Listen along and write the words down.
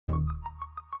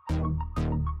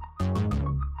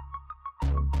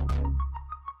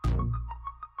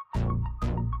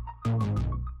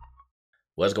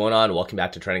What's going on? Welcome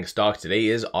back to Trending Stocks. Today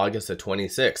is August the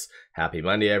 26th. Happy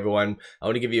Monday, everyone. I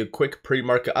want to give you a quick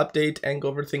pre-market update and go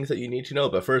over things that you need to know.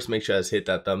 But first, make sure to hit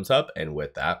that thumbs up. And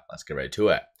with that, let's get right to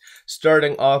it.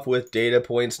 Starting off with data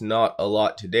points, not a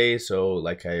lot today. So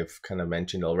like I've kind of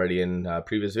mentioned already in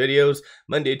previous videos,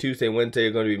 Monday, Tuesday, and Wednesday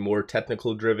are going to be more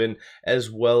technical driven, as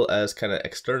well as kind of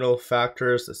external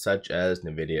factors such as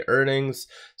NVDA earnings.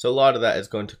 So a lot of that is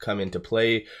going to come into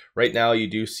play. Right now, you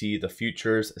do see the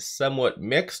futures somewhat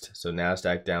mixed. So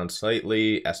NASDAQ down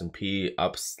slightly, S&P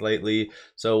up slightly.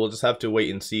 So we'll just have to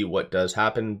wait and see what does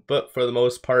happen. But for the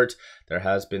most part, there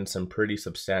has been some pretty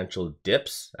substantial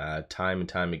dips time and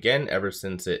time again ever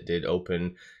since it did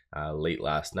open late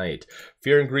last night.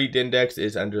 Fear and Greed Index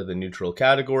is under the neutral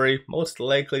category. Most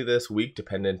likely this week,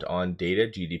 dependent on data,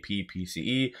 GDP,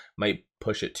 PCE might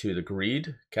push it to the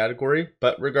greed category.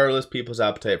 But regardless, people's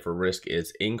appetite for risk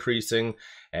is increasing.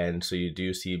 And so you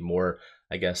do see more,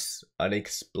 I guess,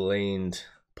 unexplained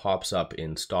pops up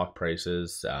in stock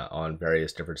prices on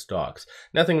various different stocks.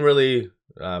 Nothing really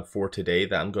for today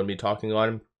that I'm going to be talking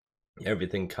on.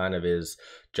 Everything kind of is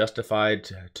justified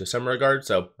to some regard,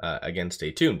 so again,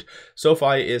 stay tuned.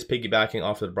 SOFI is piggybacking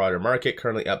off of the broader market,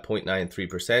 currently up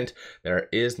 0.93%. There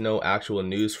is no actual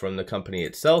news from the company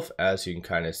itself, as you can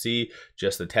kind of see.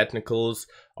 Just the technicals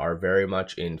are very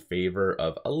much in favor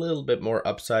of a little bit more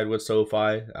upside with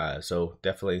SOFI, so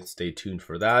definitely stay tuned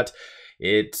for that.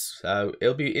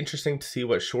 It'll be interesting to see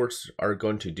what shorts are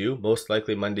going to do. Most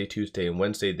likely Monday, Tuesday, and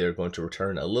Wednesday, they're going to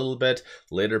return a little bit.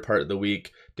 Later part of the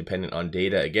week, depending on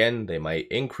data, again, they might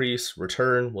increase,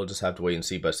 return. We'll just have to wait and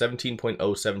see. But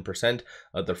 17.07%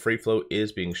 of the free float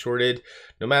is being shorted.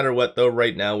 No matter what, though,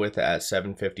 right now with it at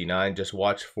 $7.59, just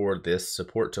watch for this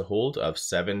support to hold of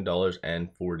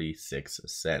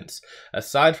 $7.46.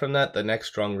 Aside from that, the next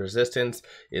strong resistance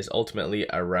is ultimately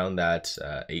around that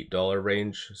 $8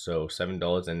 range, so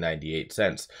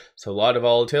 $7.98. So a lot of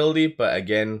volatility, but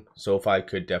again, SOFI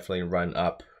could definitely run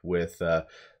up with a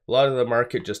lot of the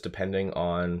market just depending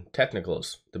on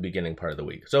technicals the beginning part of the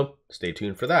week. So stay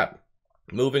tuned for that.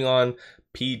 Moving on,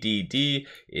 PDD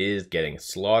is getting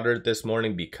slaughtered this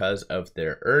morning because of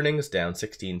their earnings, down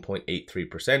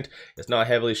 16.83%. It's not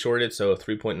heavily shorted, so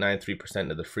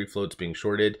 3.93% of the free float's being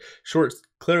shorted. Shorts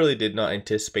clearly did not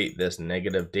anticipate this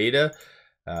negative data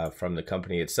from the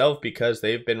company itself because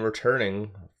they've been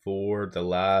returning for the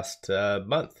last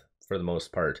month for the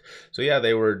most part. So yeah,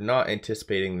 they were not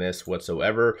anticipating this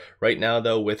whatsoever. Right now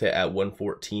though, with it at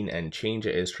 114 and change,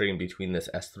 it is trading between this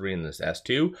S3 and this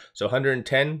S2. So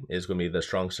 110 is going to be the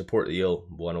strong support that you'll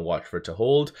want to watch for it to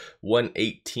hold.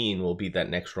 118 will be that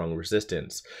next strong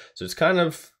resistance. So it's kind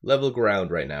of level ground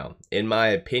right now. In my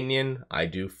opinion, I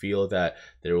do feel that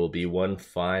there will be one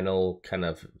final kind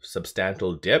of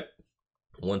substantial dip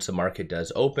once the market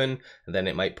does open, and then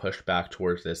it might push back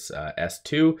towards this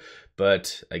S2.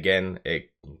 But again,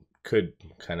 it could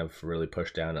kind of really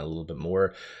push down a little bit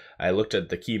more. I looked at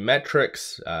the key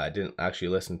metrics. I didn't actually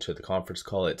listen to the conference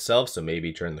call itself, so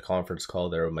maybe during the conference call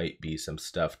there might be some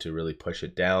stuff to really push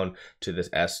it down to this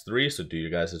S3, so do your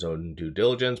guys' own due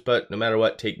diligence. But no matter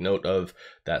what, take note of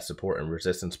that support and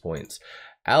resistance points.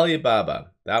 Alibaba,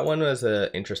 that one was an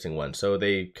interesting one. So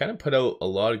they kind of put out a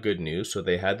lot of good news. So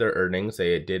they had their earnings.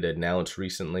 They did announce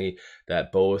recently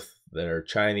that both their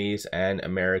Chinese and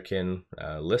American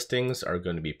listings are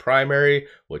going to be primary,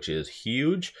 which is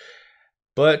huge.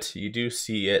 But you do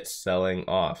see it selling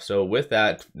off. So with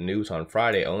that news on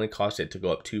Friday, it only cost it to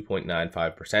go up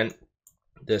 2.95%.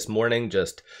 This morning,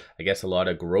 just, I guess, a lot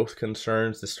of growth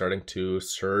concerns is starting to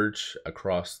surge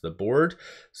across the board.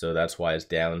 So that's why it's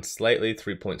down slightly,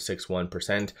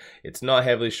 3.61%. It's not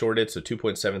heavily shorted, so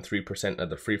 2.73%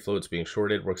 of the free float is being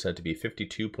shorted. Works out to be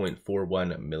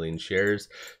 52.41 million shares.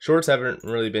 Shorts haven't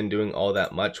really been doing all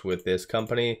that much with this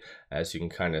company, as you can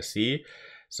kind of see.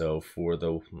 So for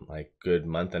the good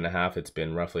month and a half, it's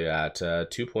been roughly at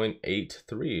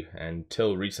 2.83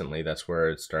 until recently. That's where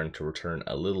it's starting to return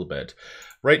a little bit.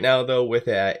 Right now, though, with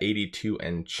it at 82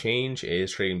 and change, it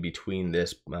is trading between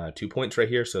this 2 points right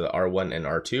here, so the R1 and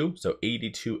R2. So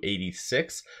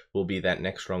 82.86 will be that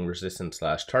next strong resistance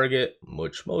 / target,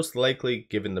 which most likely,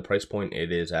 given the price point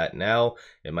it is at now,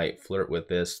 it might flirt with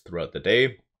this throughout the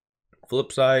day.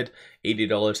 Flip side,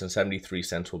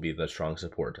 $80.73 will be the strong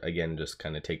support. Again, just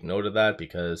kind of take note of that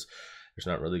because there's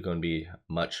not really going to be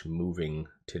much moving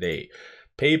today.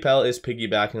 PayPal is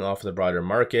piggybacking off of the broader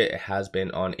market. It has been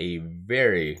on a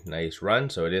very nice run.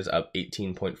 So it is up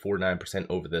 18.49%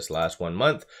 over this last 1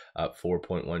 month, up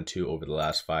 4.12 over the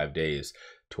last 5 days.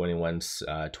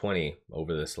 21.20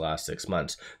 over this last 6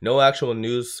 months. No actual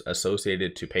news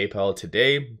associated to PayPal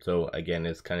today, so again,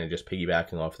 it's kind of just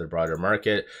piggybacking off the broader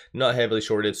market. Not heavily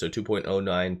shorted, so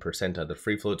 2.09% of the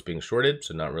free float's being shorted,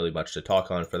 so not really much to talk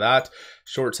on for that.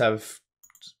 Shorts have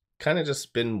kind of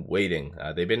just been waiting.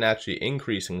 They've been actually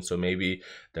increasing, so maybe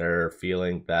they're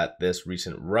feeling that this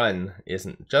recent run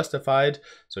isn't justified,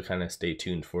 so kind of stay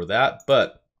tuned for that.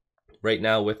 But right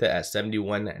now, with it at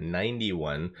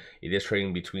 71.91, it is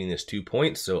trading between these 2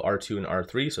 points, so R2 and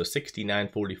R3. So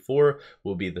 69.44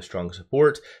 will be the strong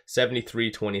support.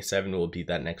 73.27 will be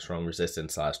that next strong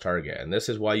resistance / target. And this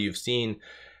is why you've seen,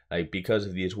 like, because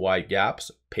of these wide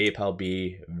gaps, PayPal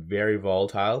be very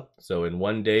volatile. So in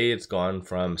one day, it's gone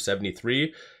from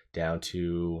 73 down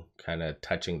to kind of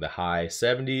touching the high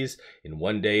 70s in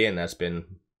one day, and that's been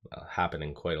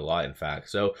happening quite a lot, in fact.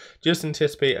 So just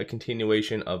anticipate a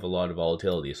continuation of a lot of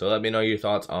volatility. So let me know your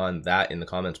thoughts on that in the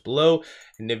comments below.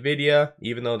 NVIDIA,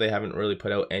 even though they haven't really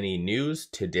put out any news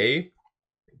today,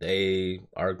 they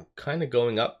are kind of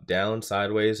going up, down,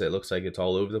 sideways. It looks like it's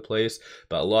all over the place,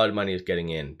 but a lot of money is getting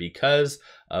in because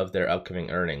of their upcoming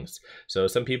earnings. So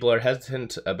some people are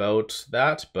hesitant about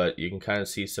that, but you can kind of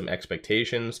see some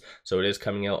expectations. So it is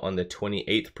coming out on the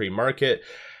 28th pre-market.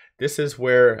 This is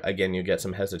where, again, you get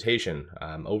some hesitation.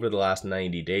 Over the last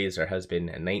 90 days, there has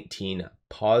been 19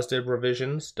 positive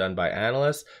revisions done by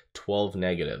analysts, 12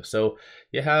 negative. So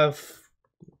you have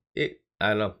it. I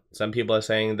don't know. Some people are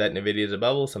saying that NVIDIA is a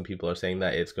bubble. Some people are saying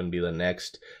that it's going to be the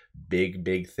next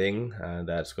big thing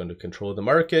that's going to control the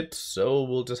market. So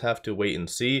we'll just have to wait and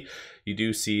see. You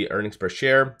do see earnings per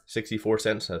share, 64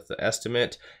 cents, that's the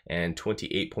estimate, and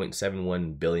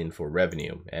 28.71 billion for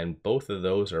revenue. And both of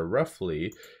those are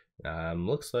roughly,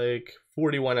 looks like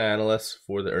 41 analysts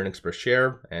for the earnings per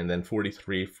share, and then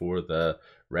 43 for the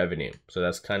revenue. So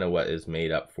that's kind of what is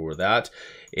made up for that.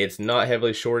 It's not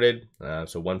heavily shorted,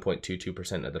 so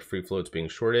 1.22% of the free float is being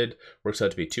shorted. Works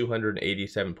out to be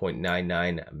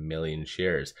 287.99 million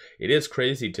shares. It is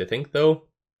crazy to think, though,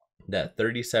 that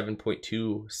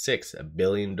 $37.26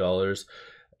 billion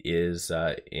is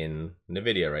in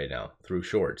NVIDIA right now through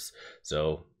shorts.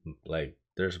 So, like,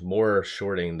 there's more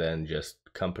shorting than just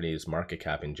companies' market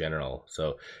cap in general.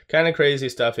 So kind of crazy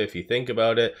stuff if you think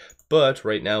about it. But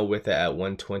right now, with it at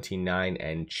 129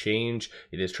 and change,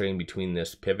 it is trading between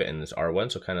this pivot and this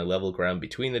R1, so kind of level ground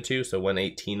between the two. So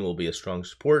 118 will be a strong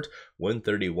support,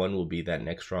 131 will be that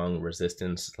next strong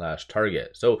resistance /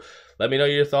 target. So let me know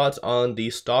your thoughts on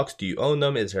these stocks. Do you own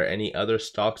them? Is there any other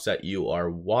stocks that you are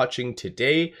watching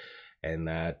today and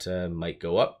that might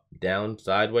go up, down,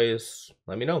 sideways?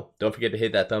 Let me know. Don't forget to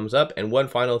hit that thumbs up. And one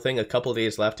final thing, a couple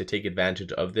days left to take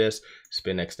advantage of this. It's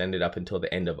been extended up until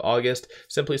the end of August.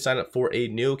 Simply sign up for a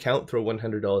new account, throw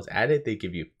 $100 at it. They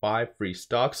give you 5 free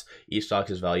stocks. Each stock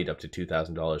is valued up to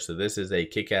 $2,000. So this is a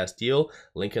kick-ass deal.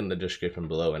 Link in the description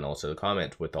below and also the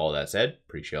comment. With all that said,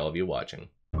 appreciate all of you watching.